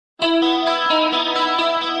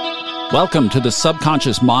Welcome to the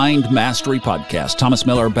Subconscious Mind Mastery Podcast. Thomas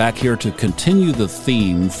Miller back here to continue the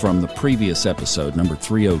theme from the previous episode, number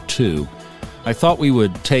 302. I thought we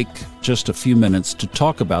would take just a few minutes to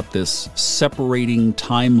talk about this separating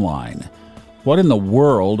timeline. What in the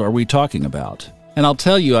world are we talking about? And I'll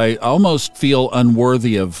tell you, I almost feel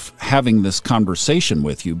unworthy of having this conversation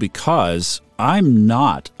with you because I'm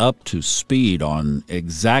not up to speed on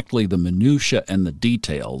exactly the minutia and the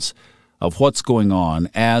details of what's going on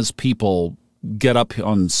as people get up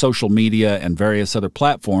on social media and various other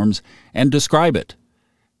platforms and describe it.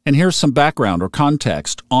 And here's some background or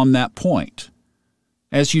context on that point.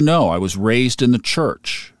 As you know, I was raised in the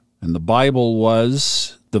church, and the Bible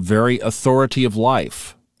was the very authority of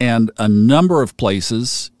life. And a number of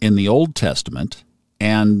places in the Old Testament,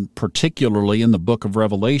 and particularly in the book of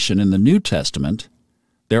Revelation in the New Testament,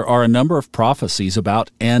 there are a number of prophecies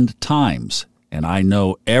about end times. And I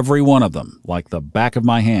know every one of them like the back of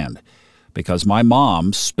my hand because my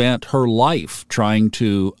mom spent her life trying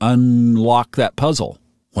to unlock that puzzle.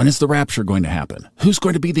 When is the rapture going to happen? Who's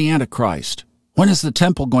going to be the Antichrist? When is the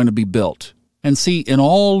temple going to be built? And see, in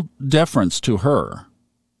all deference to her,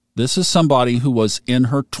 this is somebody who was in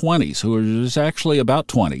her 20s, who was actually about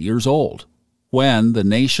 20 years old, when the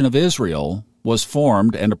nation of Israel was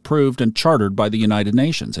formed and approved and chartered by the United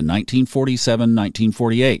Nations in 1947,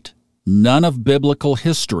 1948. None of biblical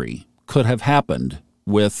history could have happened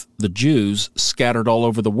with the Jews scattered all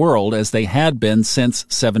over the world as they had been since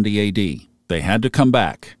 70 A.D. They had to come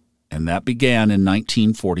back, and that began in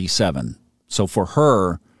 1947. So for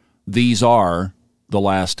her, these are the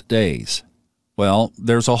last days. Well,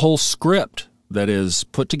 there's a whole script that is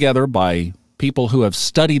put together by people who have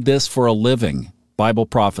studied this for a living, Bible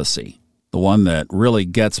prophecy. The one that really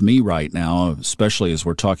gets me right now, especially as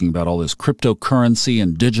we're talking about all this cryptocurrency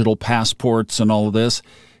and digital passports and all of this,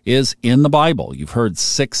 is in the Bible. You've heard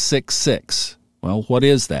 666. Well, what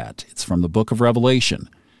is that? It's from the book of Revelation.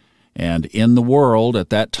 And in the world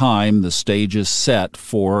at that time, the stage is set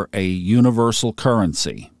for a universal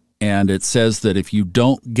currency. And it says that if you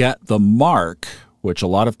don't get the mark, which a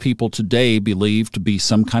lot of people today believe to be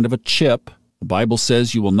some kind of a chip, the Bible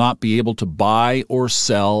says you will not be able to buy or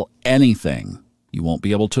sell anything. You won't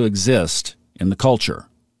be able to exist in the culture.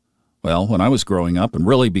 Well, when I was growing up and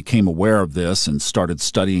really became aware of this and started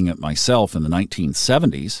studying it myself in the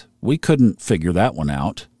 1970s, we couldn't figure that one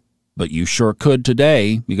out. But you sure could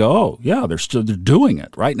today. You go, oh, yeah, they're doing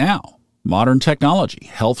it right now. Modern technology,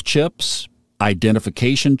 health chips,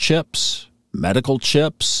 identification chips, medical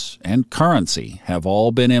chips, and currency have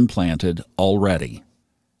all been implanted already.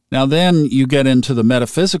 Now then you get into the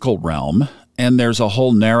metaphysical realm, and there's a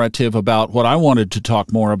whole narrative about what I wanted to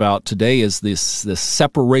talk more about today is this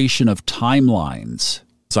separation of timelines.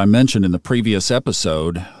 As I mentioned in the previous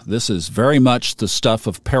episode, this is very much the stuff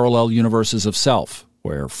of parallel universes of self,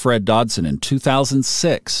 where Fred Dodson in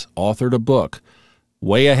 2006 authored a book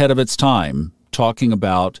way ahead of its time talking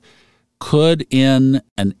about could in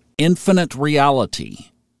an infinite reality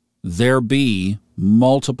there be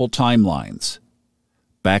multiple timelines.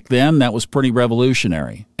 Back then, that was pretty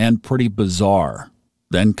revolutionary and pretty bizarre.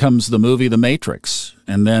 Then comes the movie The Matrix,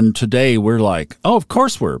 and then today we're like, oh, of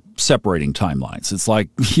course we're separating timelines. It's like,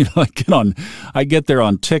 you know, I get there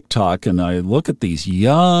on TikTok and I look at these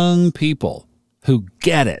young people who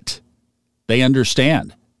get it. They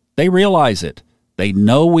understand. They realize it. They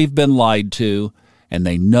know we've been lied to, and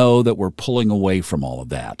they know that we're pulling away from all of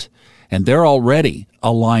that. And they're already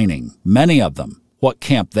aligning, many of them, what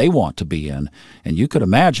camp they want to be in. And you could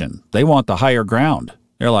imagine they want the higher ground.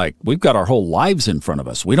 They're like, we've got our whole lives in front of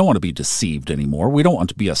us. We don't want to be deceived anymore. We don't want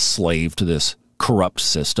to be a slave to this corrupt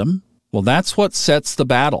system. Well, that's what sets the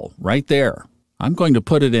battle right there. I'm going to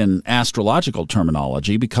put it in astrological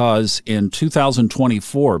terminology because in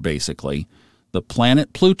 2024, basically, the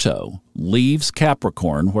planet Pluto leaves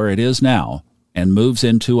Capricorn, where it is now, and moves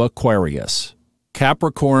into Aquarius.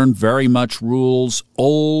 Capricorn very much rules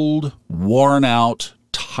old, worn-out,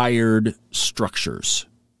 tired structures.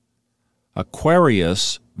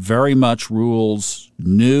 Aquarius very much rules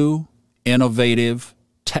new, innovative,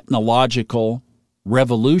 technological,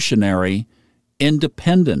 revolutionary,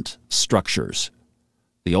 independent structures.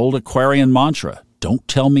 The old Aquarian mantra, don't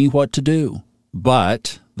tell me what to do.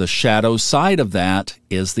 But the shadow side of that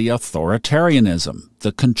is the authoritarianism,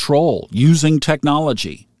 the control, using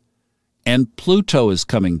technology. And Pluto is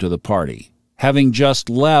coming to the party, having just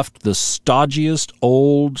left the stodgiest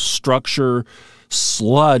old structure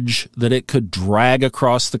sludge that it could drag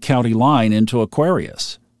across the county line into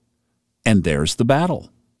Aquarius. And there's the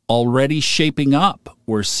battle. Already shaping up,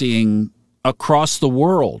 we're seeing across the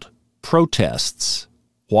world protests.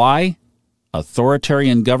 Why?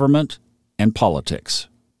 authoritarian government and politics.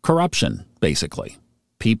 Corruption, basically.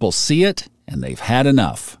 People see it, and they've had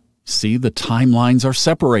enough. See, the timelines are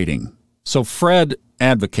separating. So Fred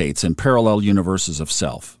advocates in Parallel Universes of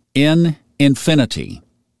Self. In infinity,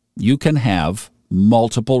 you can have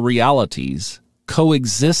multiple realities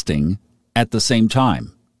coexisting at the same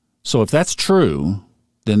time. So if that's true,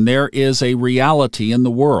 then there is a reality in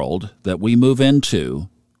the world that we move into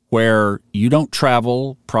where you don't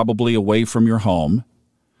travel, probably away from your home.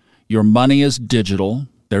 Your money is digital.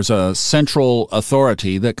 There's a central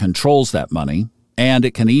authority that controls that money, and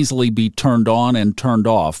it can easily be turned on and turned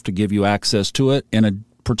off to give you access to it in a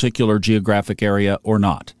particular geographic area or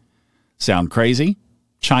not. Sound crazy?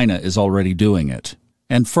 China is already doing it.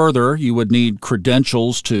 And further, you would need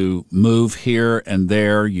credentials to move here and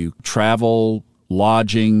there. You travel,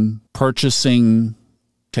 lodging, purchasing,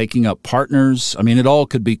 taking up partners. I mean, it all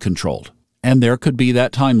could be controlled. And there could be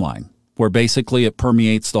that timeline where basically it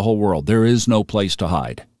permeates the whole world. There is no place to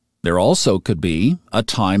hide. There also could be a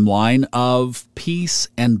timeline of peace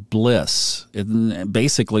and bliss.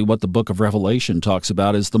 Basically, what the book of Revelation talks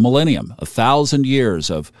about is the millennium, 1,000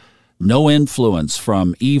 years of no influence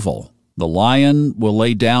from evil. The lion will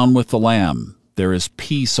lay down with the lamb. There is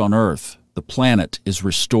peace on earth. The planet is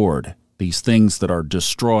restored. These things that are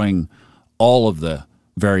destroying all of the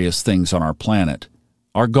various things on our planet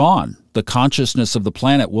are gone. The consciousness of the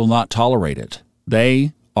planet will not tolerate it.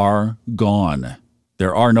 They are gone.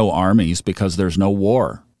 There are no armies because there's no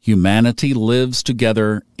war. Humanity lives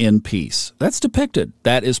together in peace. That's depicted.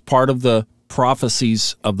 That is part of the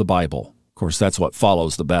prophecies of the Bible. Of course, that's what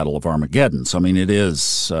follows the Battle of Armageddon. So, I mean, it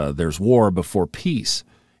is, there's war before peace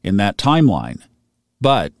in that timeline.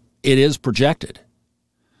 But it is projected.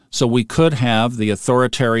 So we could have the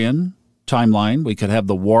authoritarian timeline. We could have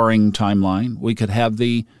the warring timeline. We could have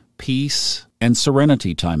the peace and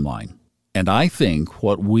serenity timeline. And I think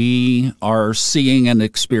what we are seeing and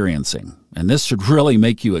experiencing, and this should really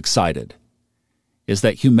make you excited, is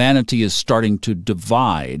that humanity is starting to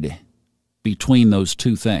divide between those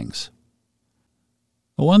two things.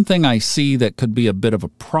 The one thing I see that could be a bit of a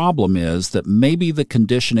problem is that maybe the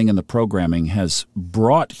conditioning and the programming has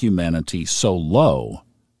brought humanity so low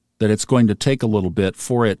that it's going to take a little bit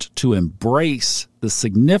for it to embrace the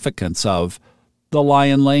significance of the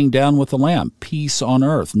lion laying down with the lamb, peace on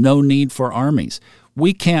earth, no need for armies.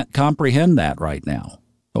 We can't comprehend that right now,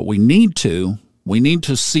 but we need to. We need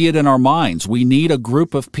to see it in our minds. We need a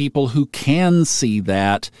group of people who can see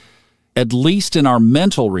that, at least in our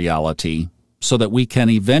mental reality, so that we can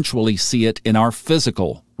eventually see it in our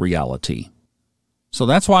physical reality. So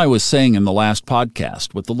that's why I was saying in the last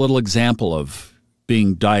podcast, with the little example of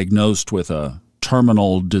being diagnosed with a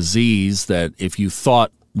terminal disease, that if you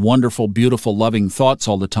thought wonderful, beautiful, loving thoughts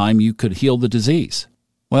all the time, you could heal the disease.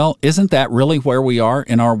 Well, isn't that really where we are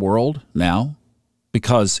in our world now?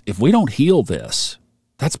 Because if we don't heal this,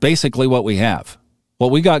 that's basically what we have.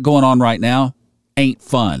 What we got going on right now ain't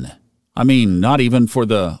fun. I mean, not even for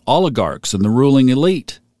the oligarchs and the ruling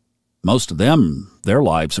elite. Most of them, their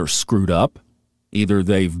lives are screwed up. Either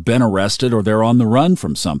they've been arrested or they're on the run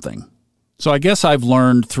from something. So I guess I've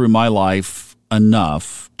learned through my life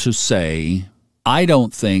enough to say I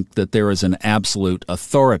don't think that there is an absolute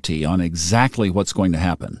authority on exactly what's going to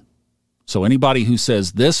happen. So anybody who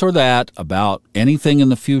says this or that about anything in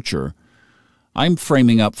the future, I'm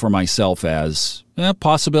framing up for myself as a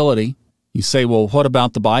possibility. You say, well, what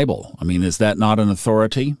about the Bible? I mean, is that not an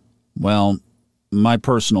authority? Well, my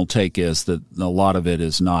personal take is that a lot of it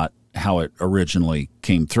is not how it originally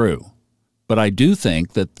came through. But I do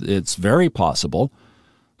think that it's very possible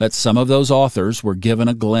that some of those authors were given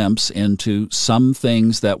a glimpse into some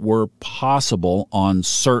things that were possible on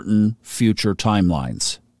certain future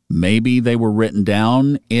timelines. Maybe they were written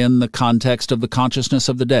down in the context of the consciousness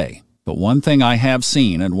of the day. But one thing I have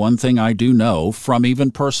seen, and one thing I do know from even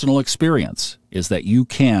personal experience, is that you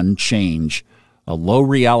can change a low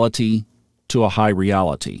reality to a high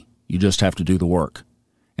reality. You just have to do the work.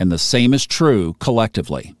 And the same is true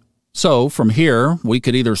collectively. So from here, we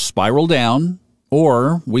could either spiral down,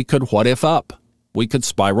 or we could what if up. We could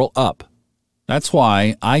spiral up. That's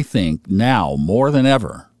why I think now, more than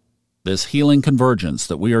ever, this healing convergence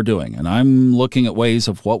that we are doing, and I'm looking at ways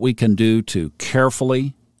of what we can do to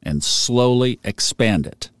carefully and slowly expand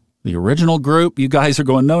it. The original group, you guys are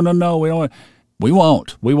going, no, we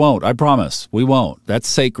won't, I promise, we won't. That's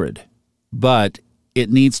sacred. But it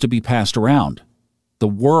needs to be passed around. The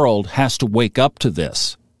world has to wake up to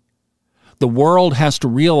this. The world has to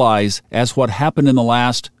realize, as what happened in the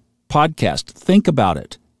last podcast, think about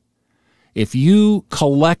it. If you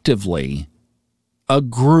collectively, a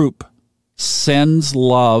group, sends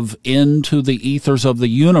love into the ethers of the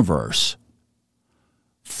universe.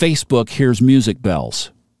 Facebook hears music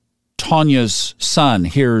bells. Tanya's son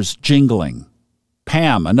hears jingling.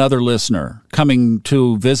 Pam, another listener, coming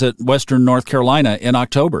to visit Western North Carolina in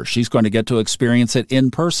October. She's going to get to experience it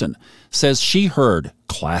in person. Says she heard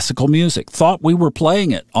classical music, thought we were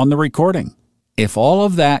playing it on the recording. If all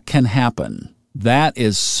of that can happen, that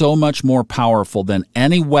is so much more powerful than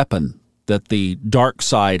any weapon that the dark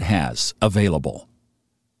side has available.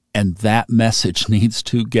 And that message needs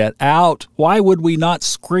to get out. Why would we not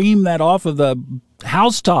scream that off of the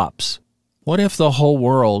housetops? What if the whole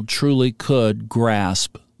world truly could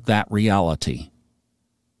grasp that reality?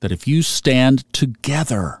 That if you stand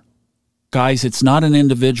together, guys, it's not an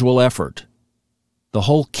individual effort. The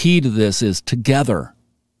whole key to this is together.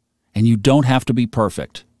 And you don't have to be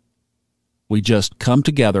perfect. We just come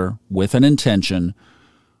together with an intention.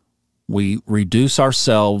 We reduce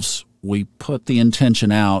ourselves. We put the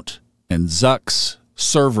intention out. And Zuck's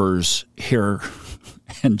servers hear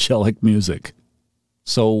angelic music.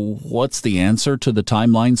 So what's the answer to the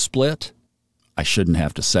timeline split? I shouldn't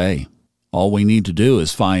have to say. All we need to do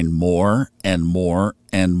is find more and more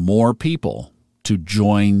and more people to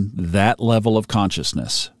join that level of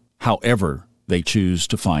consciousness, however they choose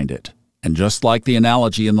to find it. And just like the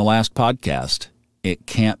analogy in the last podcast, it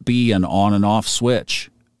can't be an on and off switch,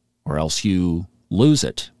 or else you lose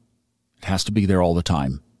it. It has to be there all the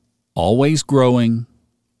time. Always growing,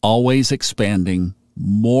 always expanding,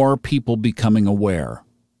 more people becoming aware.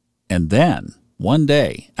 And then, one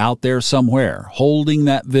day, out there somewhere, holding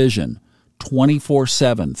that vision,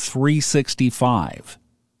 24/7, 365,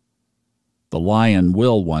 the lion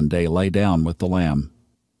will one day lay down with the lamb.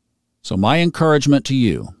 So my encouragement to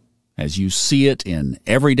you, as you see it in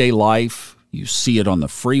everyday life, you see it on the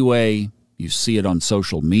freeway, you see it on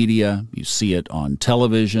social media, you see it on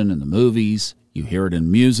television and the movies, you hear it in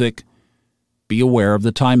music, be aware of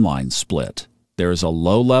the timeline split. There is a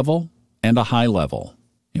low level and a high level.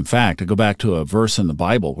 In fact, I go back to a verse in the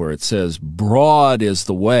Bible where it says, "Broad is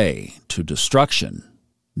the way to destruction.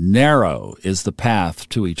 Narrow is the path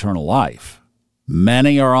to eternal life.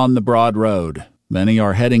 Many are on the broad road. Many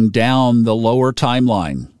are heading down the lower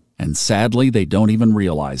timeline, and sadly, they don't even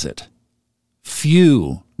realize it.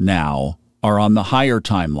 Few now are on the higher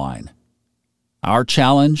timeline. Our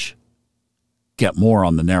challenge? Get more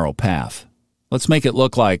on the narrow path. Let's make it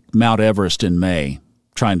look like Mount Everest in May,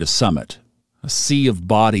 trying to summit. A sea of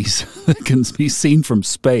bodies that can be seen from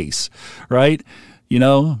space, right? You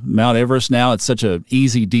know, Mount Everest now, it's such an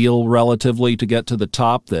easy deal relatively to get to the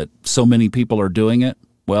top that so many people are doing it.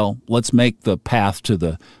 Well, let's make the path to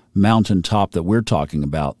the mountaintop that we're talking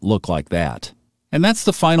about look like that. And that's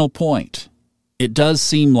the final point. It does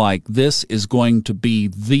seem like this is going to be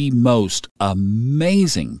the most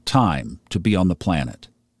amazing time to be on the planet.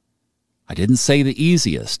 I didn't say the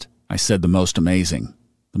easiest. I said the most amazing,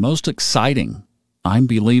 the most exciting. I'm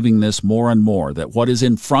believing this more and more, that what is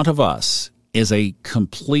in front of us is a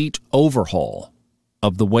complete overhaul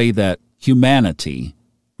of the way that humanity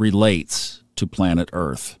relates to planet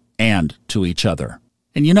Earth and to each other.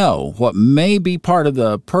 And you know, what may be part of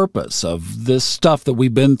the purpose of this stuff that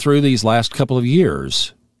we've been through these last couple of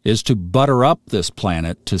years is to butter up this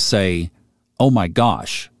planet to say, oh my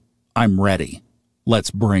gosh, I'm ready.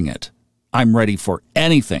 Let's bring it. I'm ready for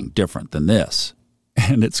anything different than this.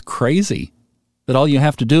 And it's crazy that all you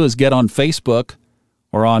have to do is get on Facebook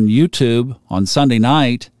or on YouTube on Sunday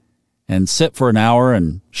night and sit for an hour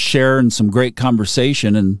and share in some great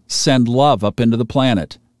conversation and send love up into the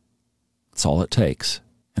planet. That's all it takes,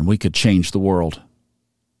 and we could change the world.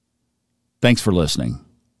 Thanks for listening.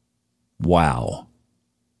 Wow.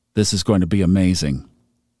 This is going to be amazing.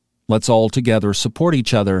 Let's all together support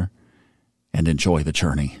each other and enjoy the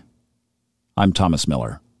journey. I'm Thomas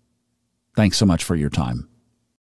Miller. Thanks so much for your time.